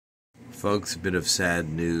Folks, a bit of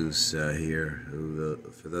sad news here.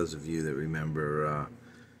 For those of you that remember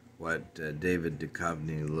what David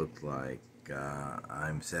Duchovny looked like,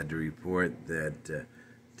 I'm sad to report that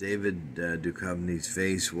David Duchovny's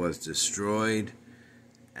face was destroyed,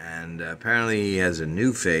 and apparently he has a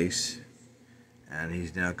new face, and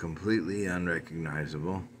he's now completely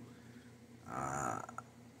unrecognizable.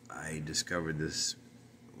 I discovered this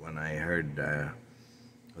when I heard...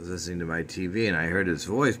 I was listening to my TV and I heard his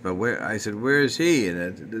voice, but I said, where is he?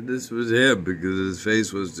 And this was him because his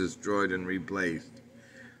face was destroyed and replaced.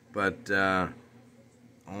 But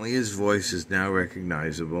only his voice is now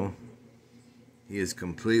recognizable. He is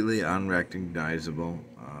completely unrecognizable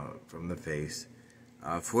from the face.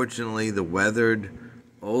 Fortunately, the weathered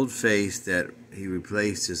old face that he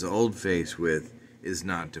replaced his old face with is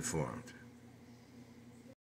not deformed.